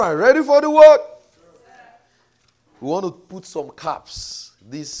All right, ready for the word? We want to put some caps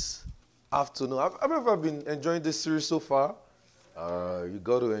this afternoon. Have you ever been enjoying this series so far? You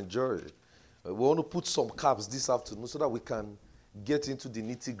got to enjoy it. We want to put some caps this afternoon so that we can get into the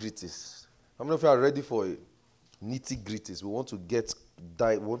nitty-gritties. How many of you are ready for it? Nitty-gritties. We want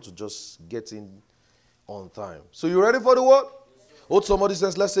to just get in on time. So you ready for the word? Hold somebody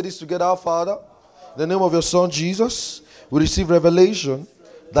says, let's say this together. Our Father, in the name of your Son Jesus, we receive revelation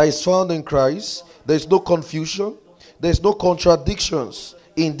that is found in Christ. There is no confusion. There is no contradictions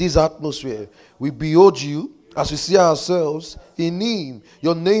in this atmosphere. We behold you as we see ourselves in Him.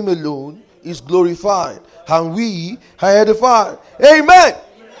 Your name alone is glorified, and we are edified. Amen. Amen.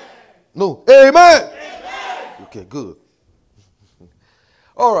 No, amen. Amen. Okay, good.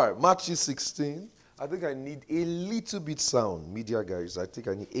 All right, Matthew 16. I think I need a little bit sound. Media guys, I think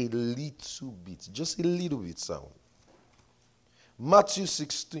I need a little bit. Just a little bit sound. Matthew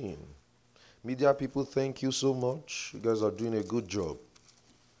 16. Media people, thank you so much. You guys are doing a good job.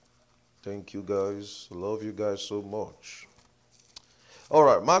 Thank you guys. Love you guys so much. All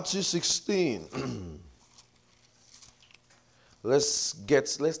right, Matthew 16. Let's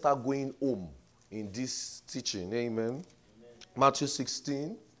start going home in this teaching. Amen. Matthew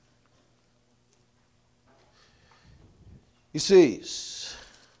 16. He says,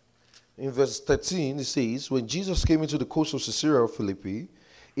 in verse 13, he says, when Jesus came into the coast of Caesarea Philippi,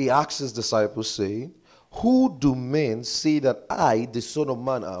 he asked his disciples, saying, who do men say that I, the Son of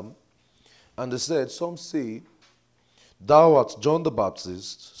Man, am? And they said, some say, thou art John the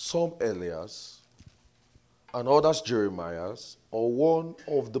Baptist, some Elias, and others Jeremiah, or one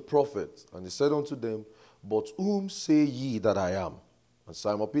of the prophets. And he said unto them, but whom say ye that I am? And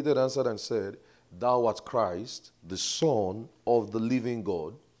Simon Peter answered and said, thou art Christ, the Son of the living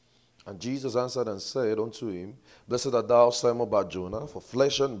God. And Jesus answered and said unto him, blessed art thou, Simon Bar-Jonah, for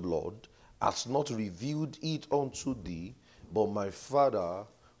flesh and blood hath not revealed it unto thee, but my Father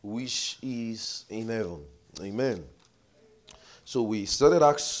which is in heaven. Amen. So we started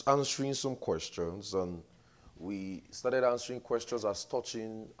answering some questions, and we started answering questions as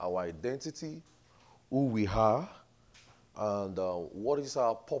touching our identity, who we are, and what is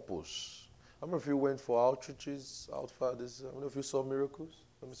our purpose. How many of you went for outreaches out far this? How many of you saw miracles?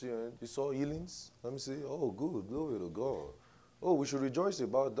 Let me see your hand. You saw healings? Let me see. Oh, good. Glory to God. Oh, we should rejoice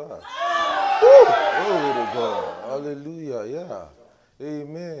about that. Glory to God. Hallelujah. Yeah.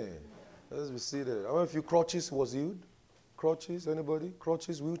 Amen. Let's be seated. How many of you crutches was healed? Crutches? Anybody?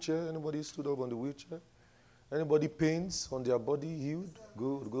 Crutches, wheelchair? Anybody stood up on the wheelchair? Anybody pains on their body healed?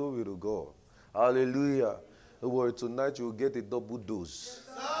 Good. Glory to God. Hallelujah. Don't worry, tonight you will get a double dose.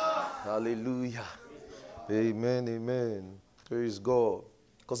 Yes, hallelujah. Amen. Amen. Praise God.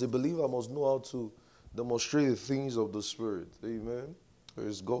 Because a believer must know how to demonstrate the things of the Spirit. Amen.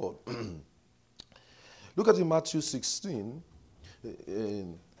 Praise God. Look at in Matthew 16.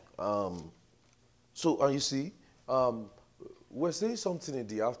 And you see, we're saying something in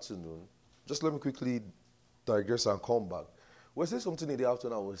the afternoon. Just let me quickly digress and come back. We're saying something in the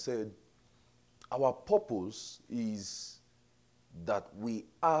afternoon, and we said, our purpose is that we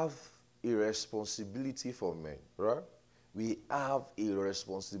have a responsibility for men, right? We have a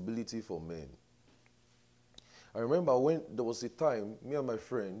responsibility for men. I remember when there was a time, me and my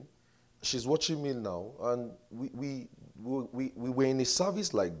friend, she's watching me now, and we were in a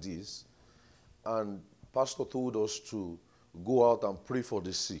service like this, and pastor told us to go out and pray for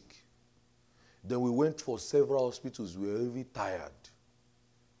the sick. Then we went for several hospitals. We were really tired.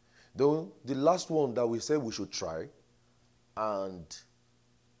 Then the last one that we said we should try, and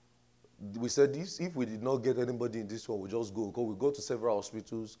we said if we did not get anybody in this one, we just go. Because we go to several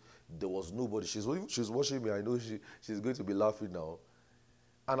hospitals, there was nobody. She's watching me. I know she's going to be laughing now.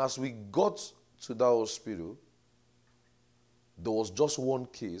 And as we got to that hospital, there was just one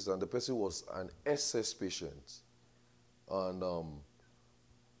case, and the person was an SS patient. And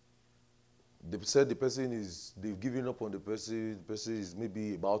they said they've given up on the person is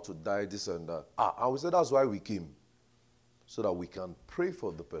maybe about to die, this and that. And we said that's why we came, so that we can pray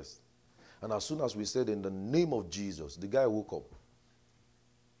for the person. And as soon as we said, in the name of Jesus, the guy woke up.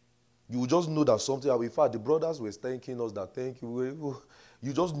 You would just know that something, in fact, the brothers were thanking us that thank you.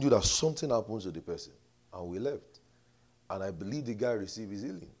 You just knew that something happened to the person. And we left. And I believe the guy received his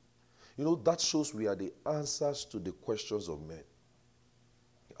healing. You know, that shows we are the answers to the questions of men.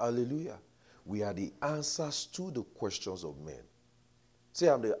 Hallelujah. We are the answers to the questions of men. Say,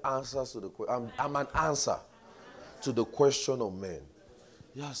 I'm the answers to the question. I'm an answer to the question of men.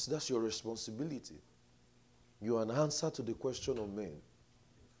 Yes, that's your responsibility. You are an answer to the question of men.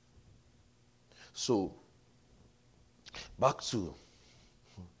 So, back to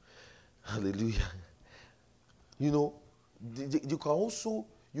Hallelujah. You know, you can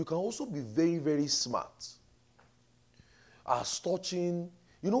also be very, very smart. As touching,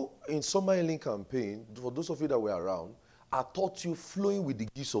 in summer healing campaign, for those of you that were around, I taught you flowing with the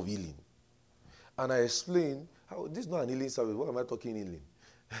gifts of healing. And I explained how this is not an healing service. What am I talking healing?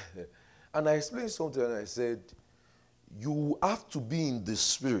 And I explained something and I said, you have to be in the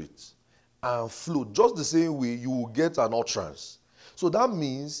spirit and flow. Just the same way you will get an utterance. So that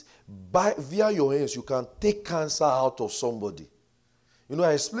means via your hands, you can take cancer out of somebody.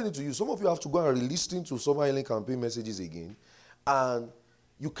 I explained it to you. Some of you have to go and re-listen to summer healing campaign messages again. And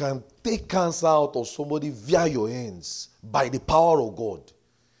you can take cancer out of somebody via your hands by the power of God.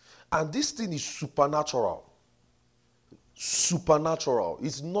 And this thing is supernatural. Supernatural.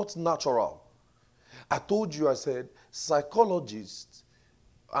 It's not natural. I told you, I said, psychologists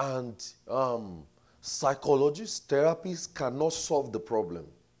and therapists cannot solve the problem.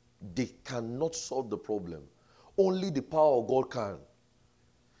 They cannot solve the problem. Only the power of God can.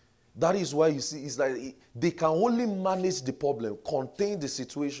 That is why you see, it's like they can only manage the problem, contain the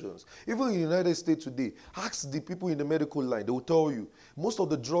situations. Even in the United States today, ask the people in the medical line, they will tell you, most of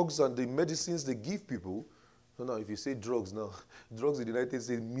the drugs and the medicines they give people, so now if you say drugs now, drugs in the United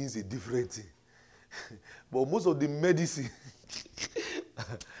States means a different thing. But most of the medicine,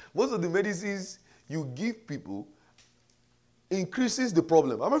 most of the medicines you give people increases the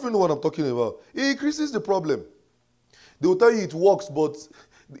problem. I don't know if you know what I'm talking about. It increases the problem. They will tell you it works, but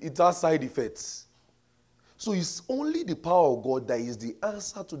it has side effects. So it's only the power of God that is the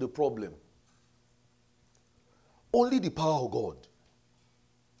answer to the problem. Only the power of God.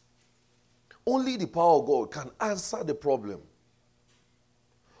 Only the power of God can answer the problem.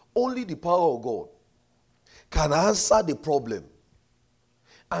 Only the power of God can answer the problem.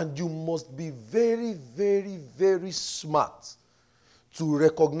 And you must be very, very, very smart to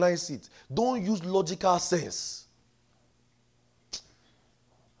recognize it. Don't use logical sense.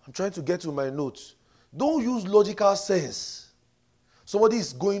 I'm trying to get to my notes. Don't use logical sense. Somebody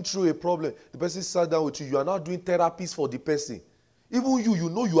is going through a problem. The person sat down with you. You are now doing therapies for the person. Even you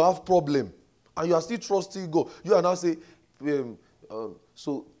know you have problem. And you are still trusting God. You are now saying,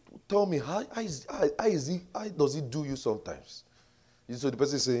 so tell me, how does it do you sometimes? So the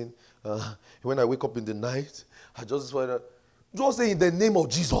person is saying, when I wake up in the night, I just find out. Just say in the name of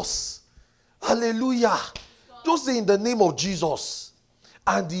Jesus. Hallelujah. Just say in the name of Jesus.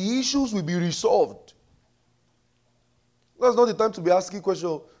 And the issues will be resolved. That's not the time to be asking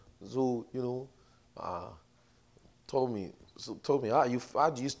questions. So, tell me, how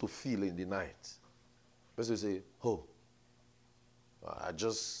do you used to feel in the night? Person say, I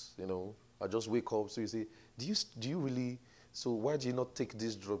just wake up. So you say, do you really, so why did you not take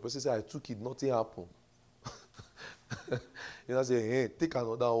this drug? Person say, I took it, nothing happened. I say, hey, take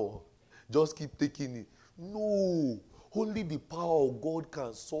another one. Just keep taking it. No. Only the power of God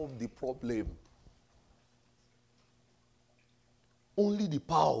can solve the problem. Only the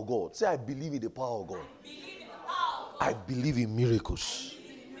power of God. Say, I believe in the power of God. I believe in miracles.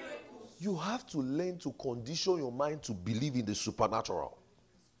 You have to learn to condition your mind to believe in the supernatural.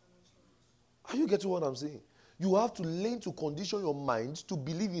 Are you getting what I'm saying? You have to learn to condition your mind to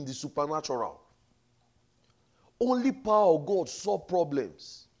believe in the supernatural. Only power of God solve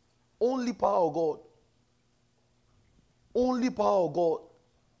problems. Only power of God. Only power of God.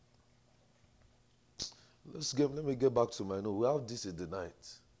 Let me get back to my note. We have this in the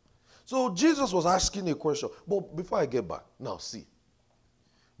night. So Jesus was asking a question. But before I get back, now see.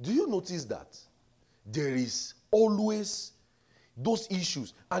 Do you notice that there is always those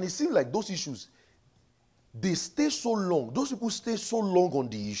issues? And it seems like those issues, they stay so long. Those people stay so long on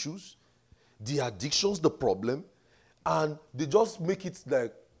the issues, the addictions, the problem, and they just make it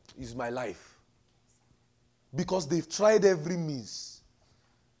like, it's my life. Because they've tried every means.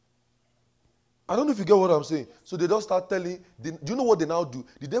 I don't know if you get what I'm saying. So they just start telling, do you know what they now do?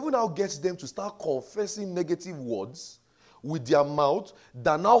 The devil now gets them to start confessing negative words with their mouth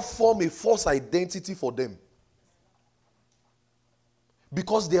that now form a false identity for them.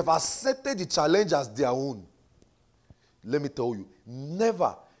 Because they have accepted the challenge as their own. Let me tell you,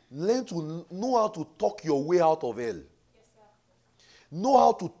 never learn to know how to talk your way out of hell. Yes, know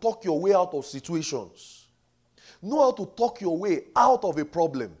how to talk your way out of situations. Know how to talk your way out of a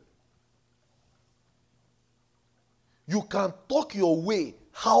problem. You can talk your way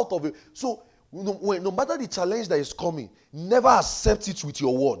out of it. So, no matter the challenge that is coming, never accept it with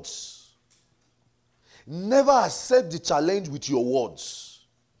your words. Never accept the challenge with your words.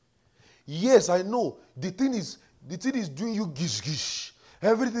 Yes, I know. The thing is doing you gish.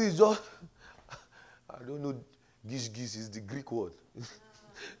 Everything is just, I don't know, gish is the Greek word.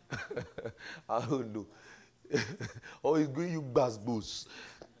 I don't know. Or he's going you boost.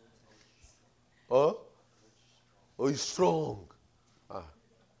 Huh? Or he's strong.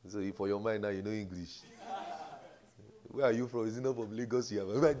 So for your mind now, you know English. Where are you from? Is it not from Lagos here?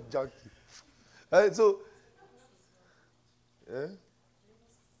 So,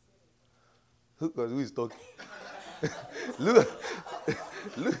 look at who is talking. look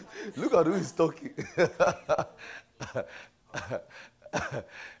at who is talking.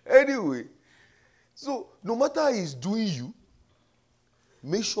 Anyway, so no matter how he's doing you,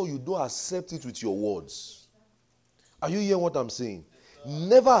 make sure you don't accept it with your words. Are you hearing what I'm saying?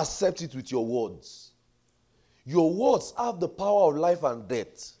 Never accept it with your words. Your words have the power of life and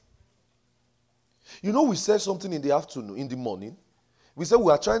death. You know, we said something in the afternoon, in the morning. We said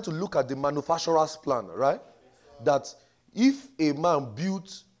we are trying to look at the manufacturer's plan, right? That if a man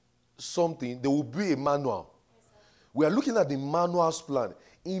built something, there will be a manual. We are looking at the manual's plan.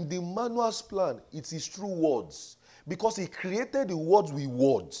 In the manual's plan, it is through words. Because he created the words with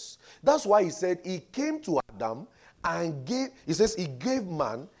words. That's why he said he came to Adam and he says he gave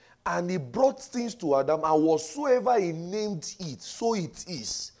man and he brought things to Adam, and whatsoever he named it, so it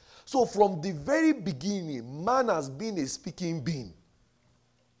is. So from the very beginning, man has been a speaking being.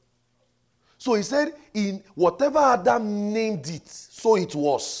 So he said, in whatever Adam named it, so it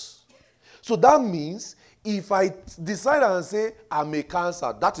was. So that means if I decide and say, I'm a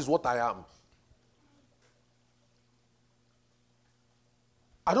cancer, that is what I am.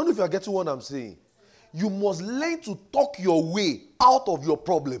 I don't know if you are getting what I'm saying. You must learn to talk your way out of your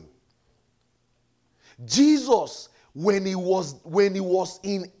problem. Jesus, when he was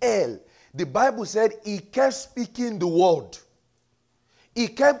in hell, the Bible said he kept speaking the word. He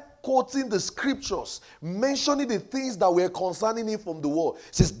kept quoting the scriptures, mentioning the things that were concerning him from the world.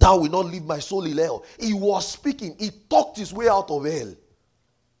 He says, thou will not leave my soul in hell. He was speaking. He talked his way out of hell.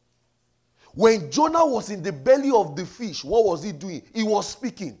 When Jonah was in the belly of the fish, what was he doing? He was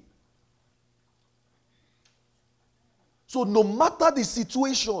speaking. So no matter the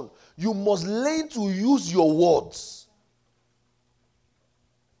situation, you must learn to use your words.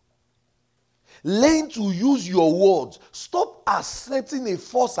 Learn to use your words. Stop accepting a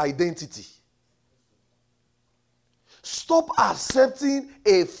false identity. Stop accepting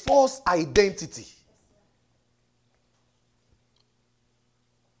a false identity.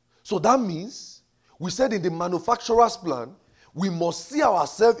 So that means, we said in the manufacturer's plan, we must see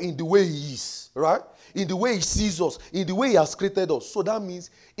ourselves in the way he is, right? In the way he sees us, in the way he has created us. So that means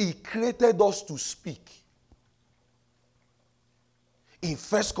he created us to speak. In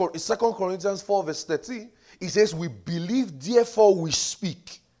 2 Corinthians 4 verse 13, it says, we believe, therefore we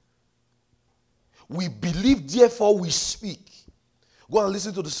speak. We believe, therefore we speak. Go and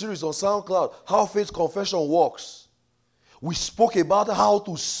listen to the series on SoundCloud, How Faith Confession Works. We spoke about how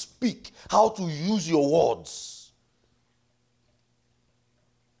to speak, how to use your words.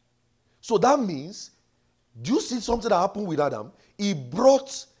 So that means, do you see something that happened with Adam? He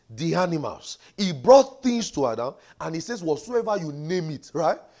brought the animals. He brought things to Adam, and he says, whatsoever you name it,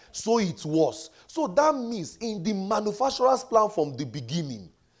 right? So it was. So that means, in the manufacturer's plan from the beginning,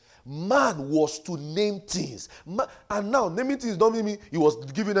 man was to name things. And now, naming things don't mean he was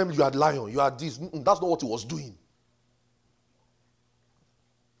giving them, you are lion, you are this. That's not what he was doing.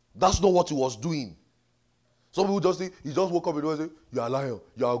 That's not what he was doing. Some people just say, he just woke up and say, you are lion,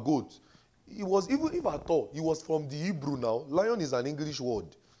 you are goat. He was, even if at all, he was from the Hebrew now. Lion is an English word.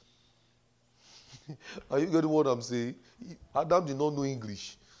 Are you getting what I'm saying? Adam did not know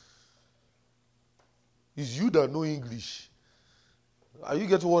English. It's you that know English. Are you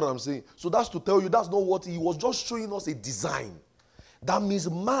getting what I'm saying? So that's to tell you that's not what he was just showing us a design. That means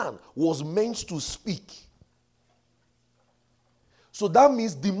man was meant to speak. So that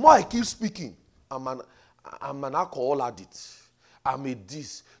means the more I keep speaking, I'm an alcohol addict. I'm a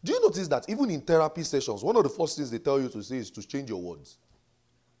this. Do you notice that even in therapy sessions, one of the first things they tell you to say is to change your words?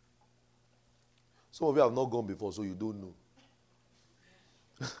 Some of you have not gone before, so you don't know.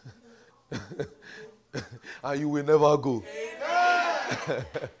 And you will never go.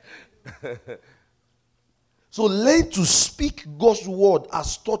 So learn to speak God's word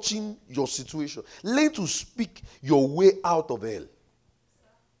as touching your situation. Learn to speak your way out of hell.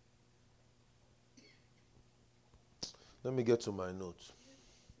 Let me get to my notes.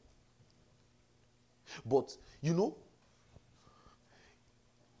 But, you know,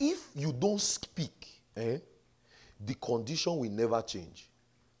 if you don't speak, the condition will never change.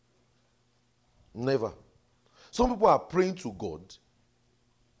 Never. Some people are praying to God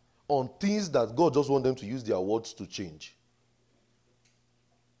on things that God just wants them to use their words to change.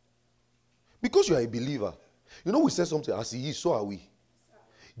 Because you are a believer. You know, we said something, as he is, so are we.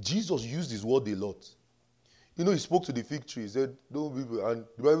 Jesus used his word a lot. You know, he spoke to the fig tree. He said, don't be, and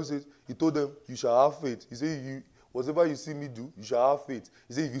the Bible says, he told them, you shall have faith. He said, whatever you see me do, you shall have faith.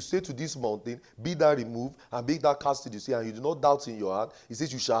 He said, if you say to this mountain, be thou removed, and be thou cast to the sea, and you do not doubt in your heart, he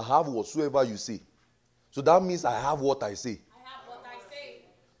says, you shall have whatsoever you say. So that means I have what I say. I have what I say.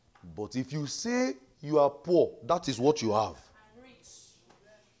 But if you say you are poor, that is what you have. I'm rich.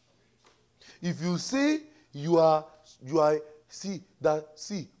 If you say you are, see,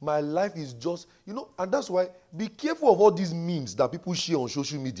 my life is just, and that's why be careful of all these memes that people share on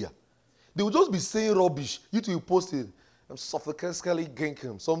social media. They will just be saying rubbish. You two post it. I'm suffocatingly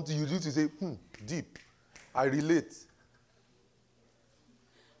ganking something. You need to say, deep. I relate.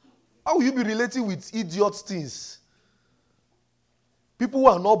 How will you be relating with idiot things? People who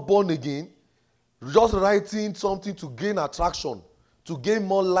are not born again, just writing something to gain attraction, to gain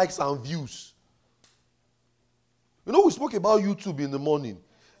more likes and views. We spoke about YouTube in the morning.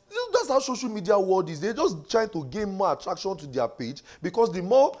 That's how social media world is. They're just trying to gain more attraction to their page because the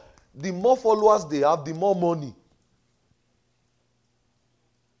more followers they have, the more money.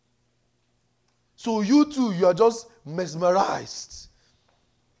 So you too, you are just mesmerized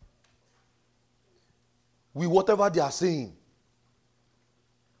with whatever they are saying.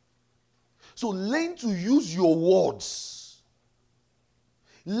 So learn to use your words.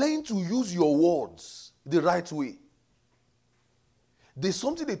 Learn to use your words the right way. There's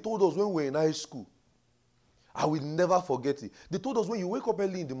something they told us when we were in high school. I will never forget it. They told us when you wake up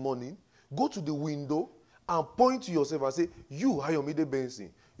early in the morning, go to the window and point to yourself and say, you, Ayomide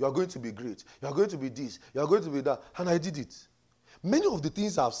Benson, you are going to be great. You are going to be this. You are going to be that. And I did it. Many of the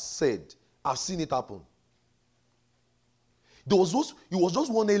things I've said, I've seen it happen. It was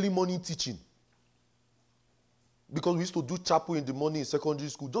just one early morning teaching. Because we used to do chapel in the morning in secondary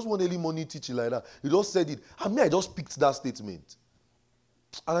school. Just one early morning teaching like that. He just said it. I just picked that statement.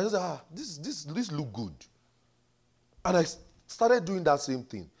 And I just said, this look good. And I started doing that same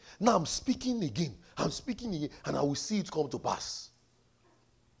thing. Now I'm speaking again. And I will see it come to pass.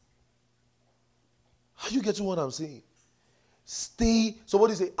 Are you getting what I'm saying?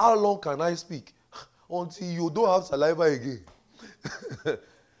 Somebody say, how long can I speak? Until you don't have saliva again.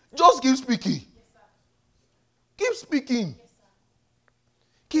 Just keep speaking. Yes, Keep speaking. yes,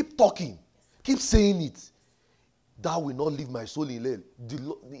 Keep talking. Keep saying it. That will not leave my soul in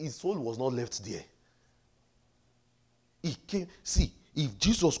hell. His soul was not left there. He came. See, if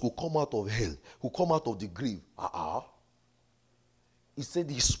Jesus could come out of hell, could come out of the grave, he said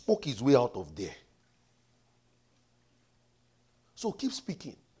he spoke his way out of there. So keep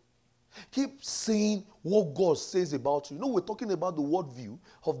speaking. Keep saying what God says about you. We're talking about the worldview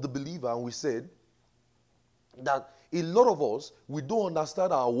of the believer, and we said that a lot of us, we don't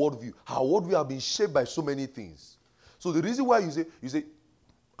understand our worldview. Our worldview have been shaped by so many things. So the reason why you say,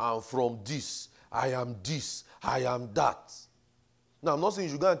 I'm from this, I am that. Now, I'm not saying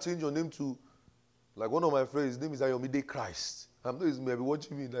you should go and change your name to, like one of my friends, his name is Ayomide Christ. I'm not maybe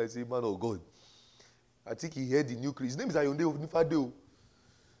watching me and I say, man of God. I think he heard the new creation. His name is Ayomide Onifadeo.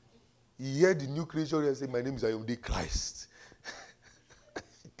 He heard the new creation and said, my name is Ayomide Christ.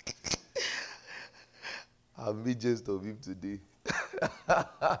 I made jest of him today.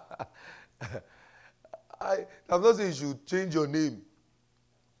 I'm not saying you should change your name,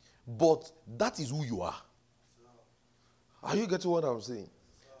 but that is who you are. Are you getting what I'm saying?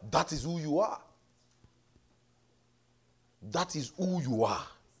 That is who you are. That is who you are.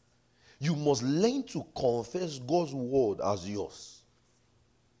 You must learn to confess God's word as yours.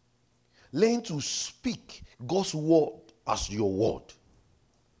 Learn to speak God's word as your word.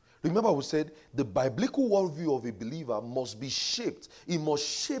 Remember we said the biblical worldview of a believer must be shaped. It must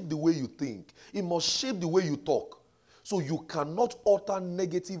shape the way you think. It must shape the way you talk. So you cannot utter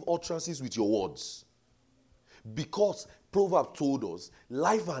negative utterances with your words. Because Proverbs told us,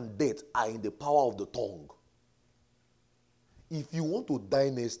 life and death are in the power of the tongue. If you want to die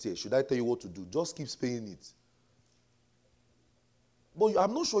next year, should I tell you what to do? Just keep saying it. But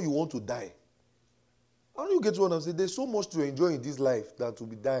I'm not sure you want to die. How do you get what I'm saying? There's so much to enjoy in this life than to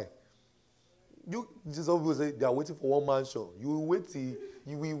be die. Some people say they are waiting for one mansion. You will wait.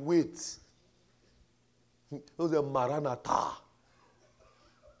 You will wait. Those are Maranatha.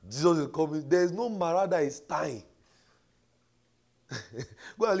 Jesus is coming. There is no Maranatha. It's time.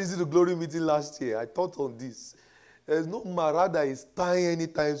 Go and listen to Glory Meeting last year. I thought on this. There is no Maranatha. It's time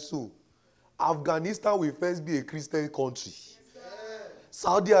anytime soon. Afghanistan will first be a Christian country.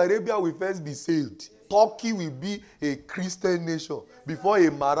 Saudi Arabia will first be saved. Turkey will be a Christian nation before a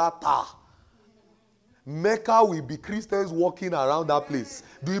Maratha. Mecca will be Christians walking around that place,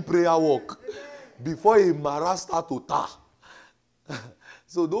 doing prayer work, before a Mara start to tar.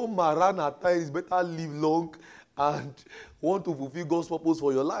 So don't maran at times. Better live long and want to fulfill God's purpose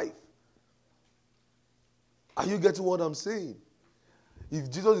for your life. Are you getting what I'm saying?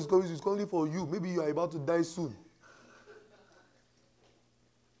 If Jesus is coming, he's coming for you. Maybe you are about to die soon.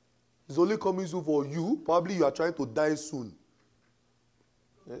 He's only coming soon for you. Probably you are trying to die soon.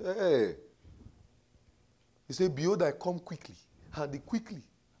 Hey. He said, behold, I come quickly. And quickly.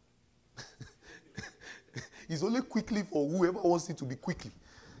 It's only quickly for whoever wants it to be quickly.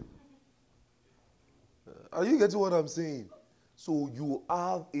 Are you getting what I'm saying? So you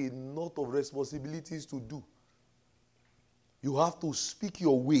have a lot of responsibilities to do. You have to speak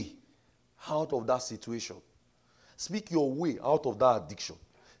your way out of that situation. Speak your way out of that addiction.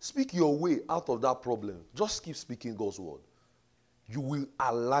 Speak your way out of that problem. Just keep speaking God's word. You will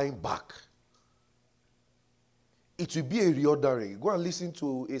align back. It will be a reordering. Go and listen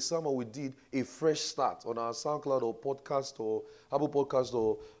to a sermon we did, A Fresh Start, on our SoundCloud or podcast or Apple Podcast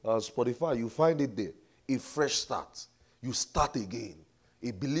or Spotify. You find it there. A fresh start. You start again.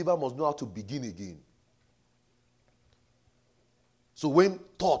 A believer must know how to begin again. So when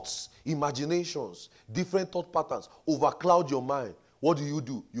thoughts, imaginations, different thought patterns overcloud your mind, what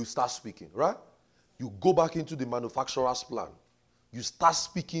do? You start speaking, right? You go back into the manufacturer's plan. You start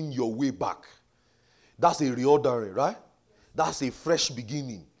speaking your way back. That's a reordering, right? That's a fresh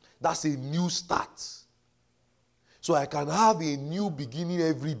beginning. That's a new start. So I can have a new beginning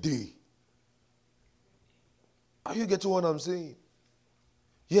every day. Are you getting what I'm saying?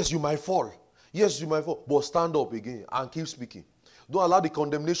 Yes, you might fall. Yes, you might fall. But stand up again and keep speaking. Don't allow the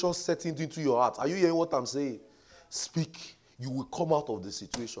condemnation setting into your heart. Are you hearing what I'm saying? Speak. You will come out of the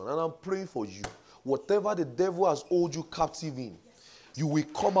situation. And I'm praying for you. Whatever the devil has held you captive in, you will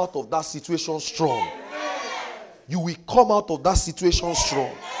come out of that situation strong. You will come out of that situation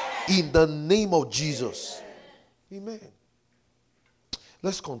strong. In the name of Jesus. Amen.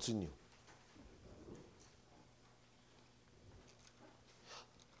 Let's continue.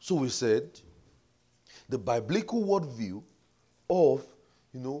 So we said, the biblical worldview of,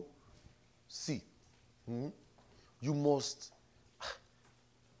 see, you must,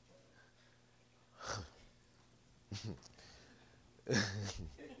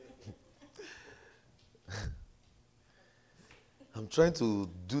 I'm trying to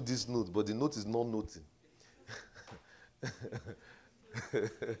do this note, but the note is not noting.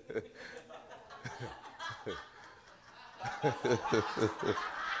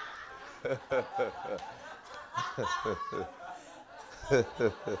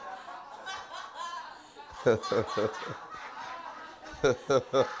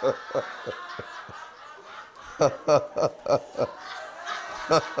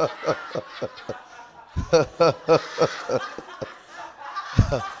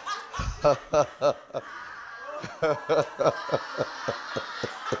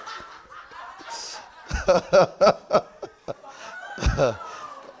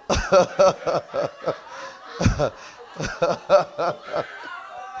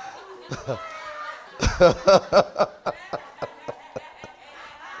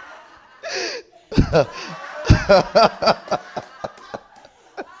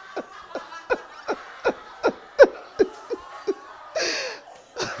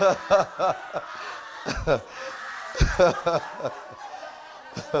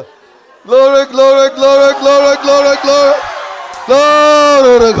 Glory, glory, glory, glory, glory, glory.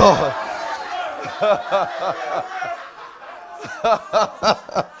 Glory to God.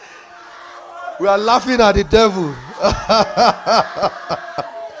 We are laughing at the devil.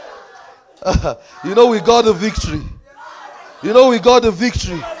 We got the victory. We got the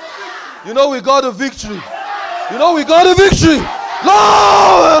victory. We got the victory. We got the victory.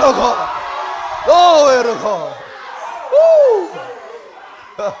 Glory to God. Glory to God. Woo.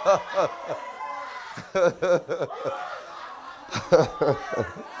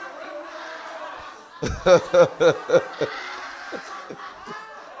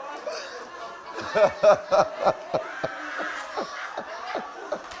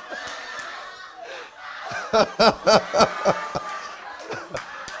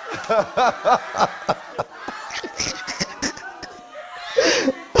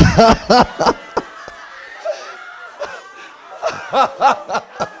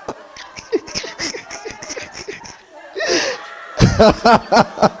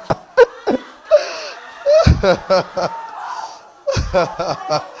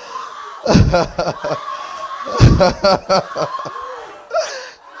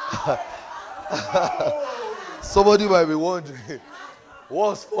 Somebody might be wondering,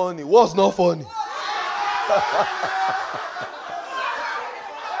 what's funny? What's not funny?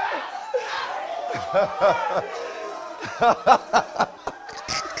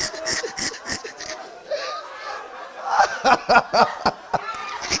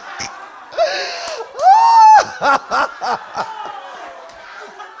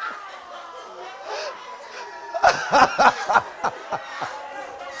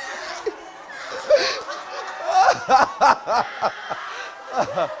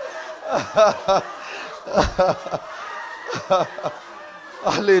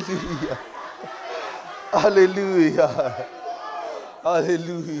 Hallelujah. Hallelujah.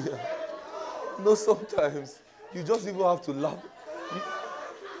 Hallelujah. No, sometimes you just even have to laugh.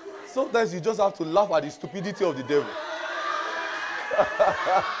 Sometimes you just have to laugh at the stupidity of the devil.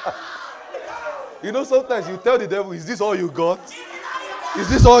 You know, sometimes you tell the devil, is this all you got? Is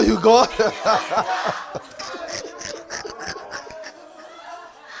this all you got?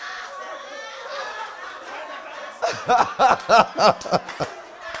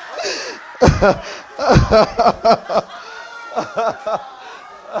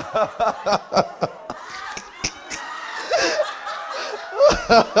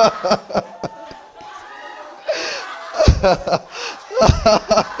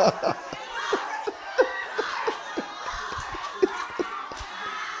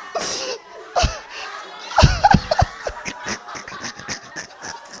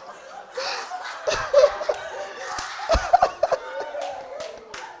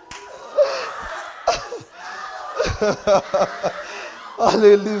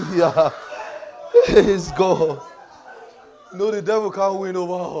 Hallelujah. Praise God. No, the devil can't win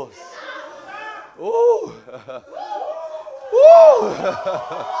over us. Oh. Oh.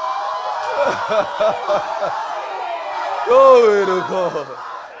 Glory to God.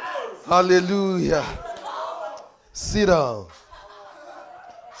 Hallelujah. Sit down.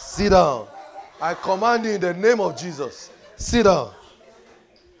 Sit down. I command you in the name of Jesus. Sit down.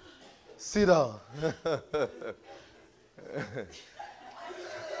 Sit down.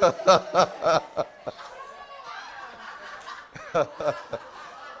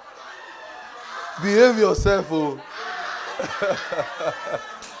 Behave yourself, oh.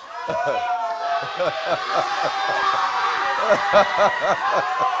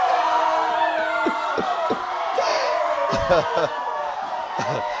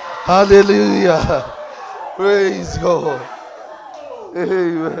 Hallelujah. Praise God.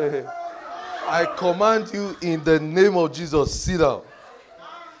 Amen. I command you in the name of Jesus, sit down.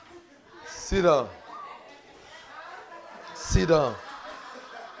 Sit down. Sit down.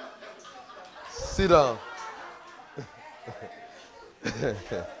 Sit down.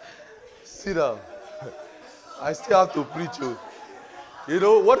 Sit down. I still have to preach you. You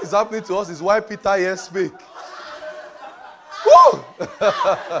know, what is happening to us is why Peter here spake. Woo!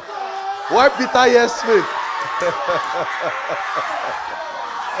 Why Peter here spake.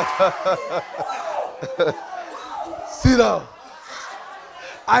 Sit down.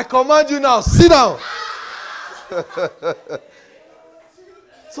 I command you now, sit down.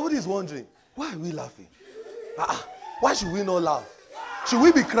 Somebody is wondering, why are we laughing? Why should we not laugh? Should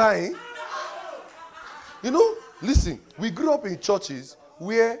we be crying? You know, listen, we grew up in churches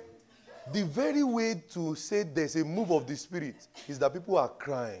where the very way to say there's a move of the Spirit is that people are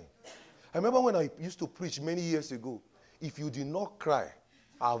crying. I remember when I used to preach many years ago, if you did not cry,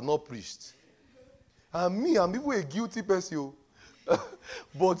 I have not preached. And me, I'm even a guilty person.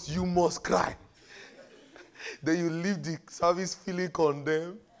 But you must cry. Then you leave the service feeling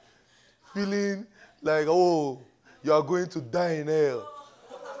condemned, feeling like, oh, you are going to die in hell.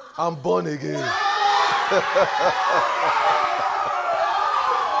 I'm born again.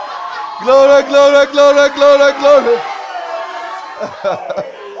 Glory, glory, glory, glory, glory.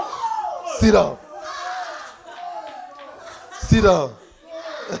 Sit down. Sit down.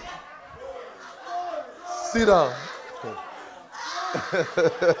 Sit down.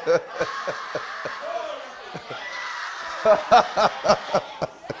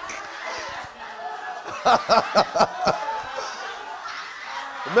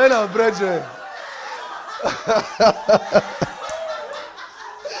 Men and brethren.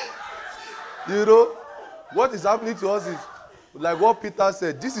 You know, what is happening to us is, like what Peter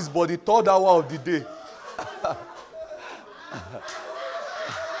said, this is but the third hour of the day.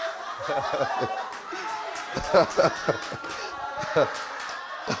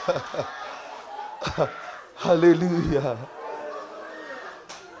 Hallelujah.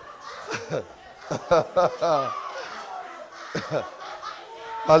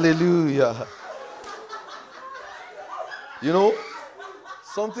 Hallelujah. You know,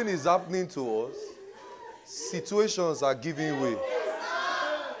 something is happening to us. Situations are giving way.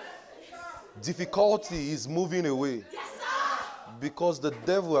 Difficulty is moving away because the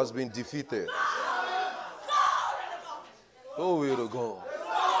devil has been defeated. Glory to God.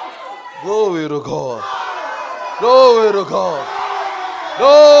 Glory to God. Glory to God.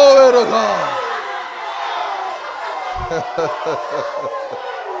 Glory to God.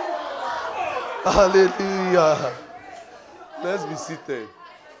 Hallelujah. Let's be seated.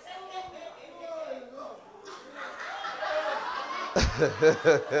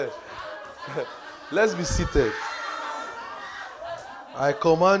 Let's be seated. I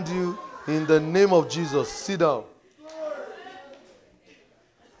command you in the name of Jesus, sit down.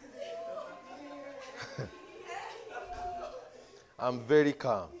 I'm very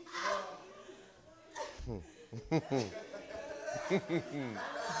calm.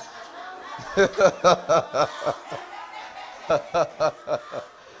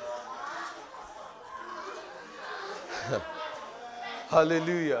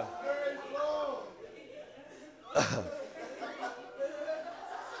 Hallelujah.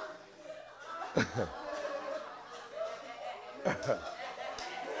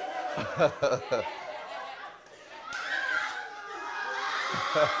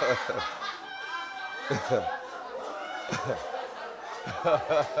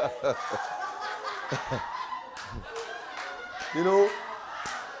 You know,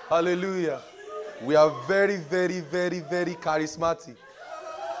 hallelujah. We are very, very, very, very charismatic.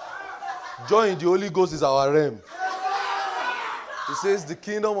 Joy in the Holy Ghost is our realm. He says the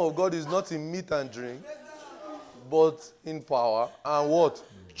kingdom of God is not in meat and drink, but in power and what?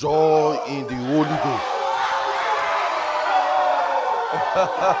 Joy in the Holy Ghost.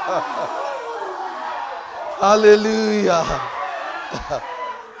 Hallelujah.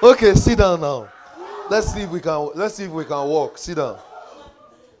 Okay, sit down now. Let's see if we can walk. Sit down.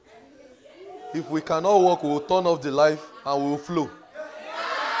 If we cannot walk, we will turn off the life and we will flow.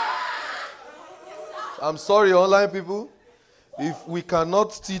 I'm sorry, online people. If we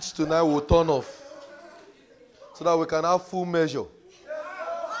cannot teach tonight, we'll turn off. So that we can have full measure.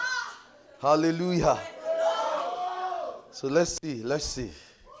 Hallelujah. So let's see.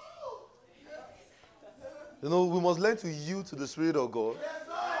 You know, we must learn to yield to the Spirit of God.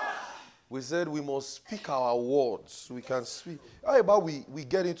 We said we must speak our words. We can speak. How about we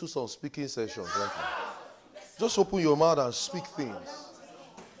get into some speaking sessions right now? Just open your mouth and speak things.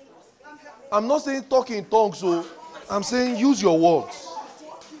 I'm not saying talk in tongues, so I'm saying use your words.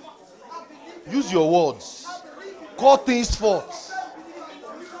 Use your words. Call things forth.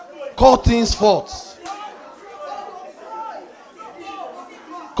 Call things forth.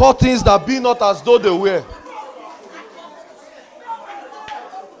 Call things that be not as though they were.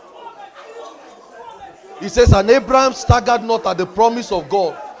 He says, and Abraham staggered not at the promise of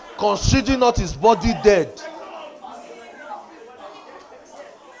God, considering not his body dead.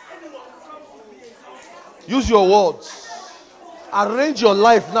 Use your words. Arrange your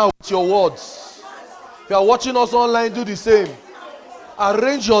life now with your words. If you are watching us online, do the same.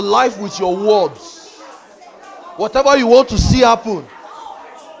 Arrange your life with your words. Whatever you want to see happen,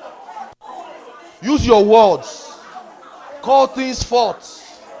 use your words. Call things forth.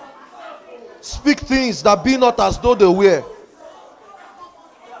 Speak things that be not as though they were.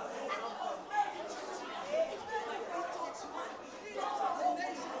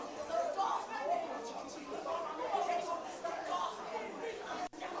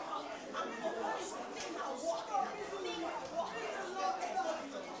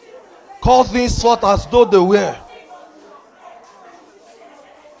 Call things forth as though they were.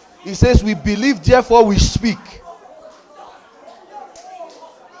 He says, we believe, therefore we speak.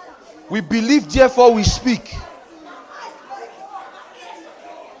 We believe, therefore we speak.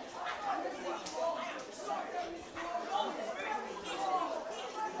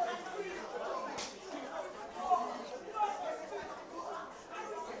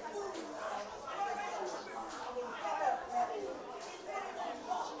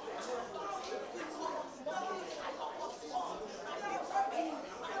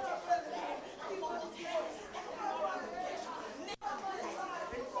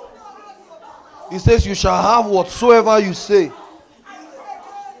 He says, you shall have whatsoever you say.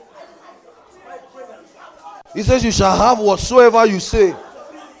 He says, you shall have whatsoever you say.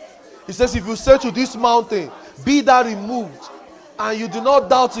 He says, if you say to this mountain, be thou removed, and you do not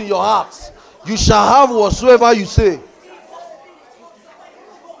doubt in your heart, you shall have whatsoever you say.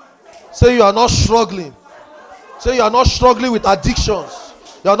 Say you are not struggling. Say you are not struggling with addictions.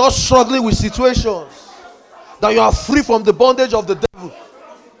 You are not struggling with situations. That you are free from the bondage of the devil.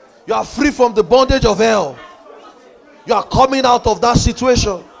 You are free from the bondage of hell. You are coming out of that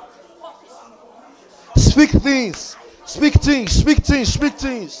situation. Speak things. Speak things. Speak things. Speak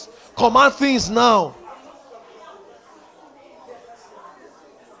things. Command things now.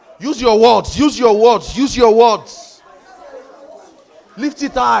 Use your words. Use your words. Use your words. Lift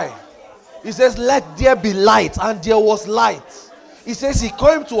it high. He says, let there be light, and there was light. He says he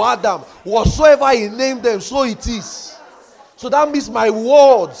came to Adam, whatsoever he named them, so it is. So that means my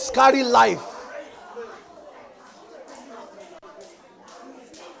words carry life.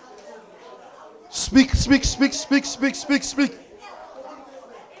 Speak, speak, speak, speak, speak, speak, speak.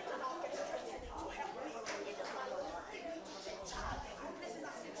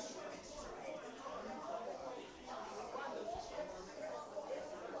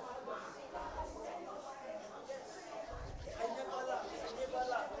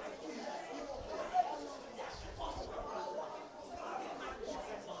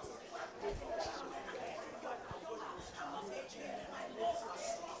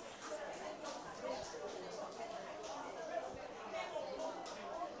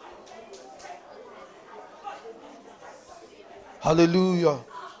 Hallelujah.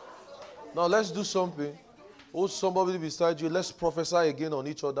 Now let's do something. Hold somebody beside you. Let's prophesy again on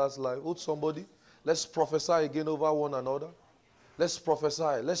each other's life. Hold somebody. Let's prophesy again over one another. Let's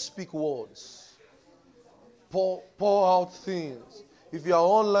prophesy. Let's speak words. Pour out things. If you are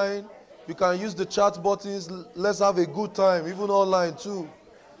online, you can use the chat buttons. Let's have a good time, even online too.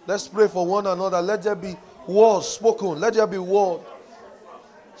 Let's pray for one another. Let there be words spoken. Let there be words.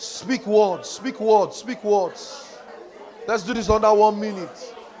 Speak words. Speak words. Speak words. Let's do this under 1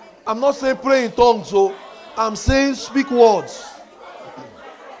 minute. I'm not saying pray in tongues, so I'm saying speak words.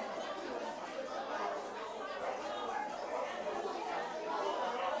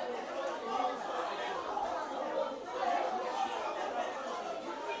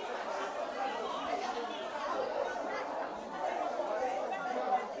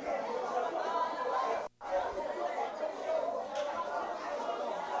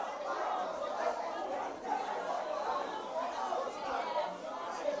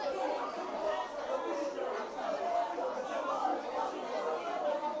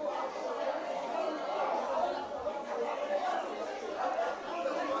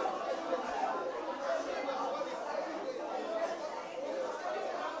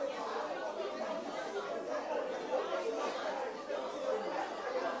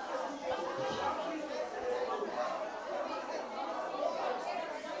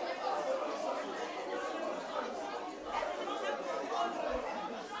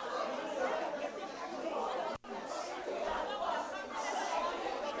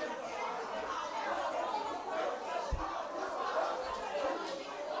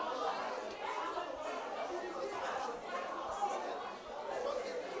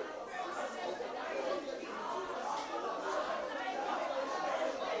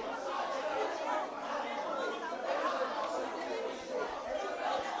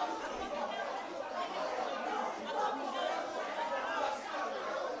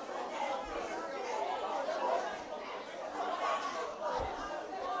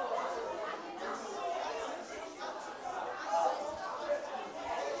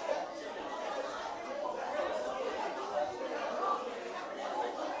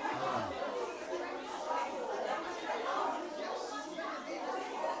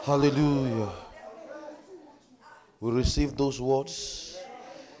 Hallelujah. We receive those words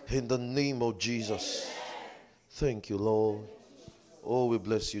in the name of Jesus. Thank you, Lord. Oh, we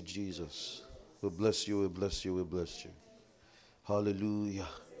bless you, Jesus. We bless you, we bless you, we bless you. Hallelujah.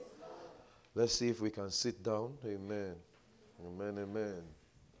 Let's see if we can sit down. Amen. Amen, amen.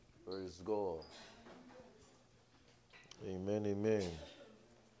 Praise God. Amen, amen.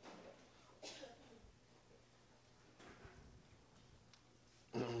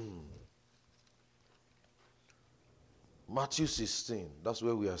 Matthew 16, that's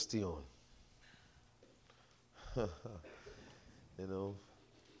where we are still on. You know,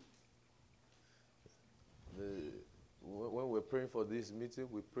 when we're praying for this meeting,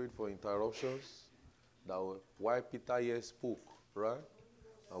 we prayed for interruptions. Why Peter here spoke, right?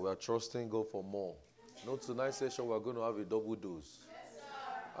 And we are trusting God for more. You know, tonight's session, we're going to have a double dose.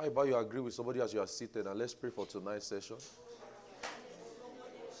 How about you agree with somebody as you are seated, and let's pray for tonight's session.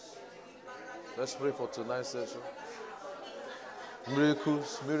 Let's pray for tonight's session.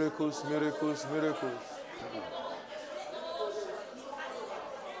 Miracles, miracles, miracles, miracles.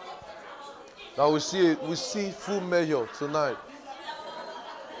 Now we see full measure tonight.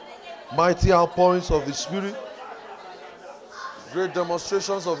 Mighty outpourings of the Spirit. Great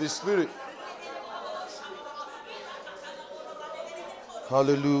demonstrations of the Spirit.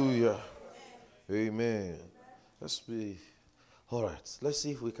 Hallelujah. Amen. Let's be. All right. Let's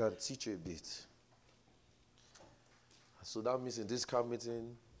see if we can teach a bit. So that means in this camp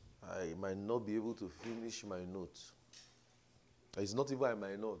meeting, I might not be able to finish my notes. It's not even I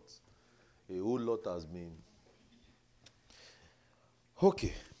might not. A whole lot has been.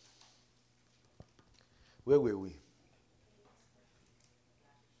 Okay. Where were we?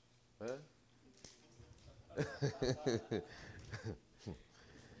 Huh?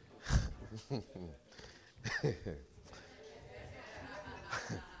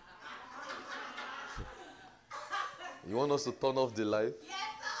 You want us to turn off the light?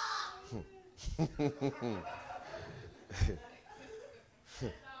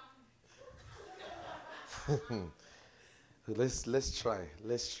 Let's try.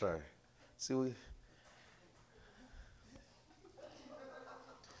 Let's try. See,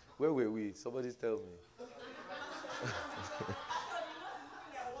 where were we? Somebody tell me.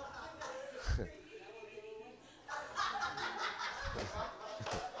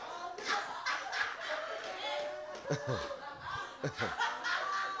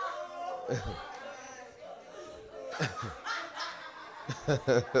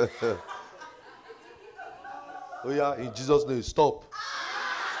 Oh yeah, in Jesus' name, stop.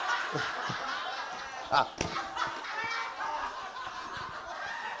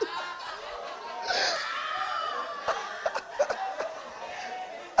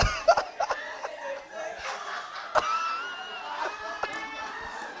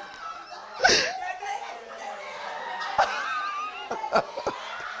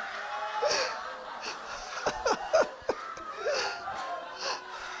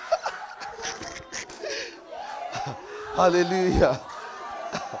 Hallelujah.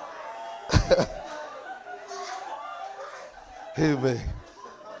 Amen.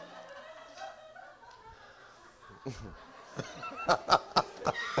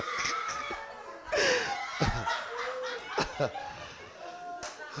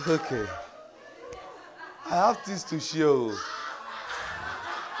 Okay. I have things to show.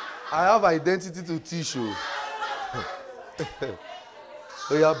 I have identity to teach you.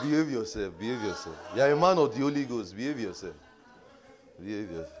 Oh yeah, behave yourself. Behave yourself. You are a man of the Holy Ghost. Behave yourself. Behave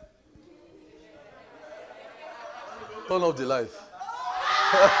yourself. Turn off the light.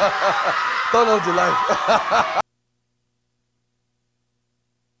 Turn off the light.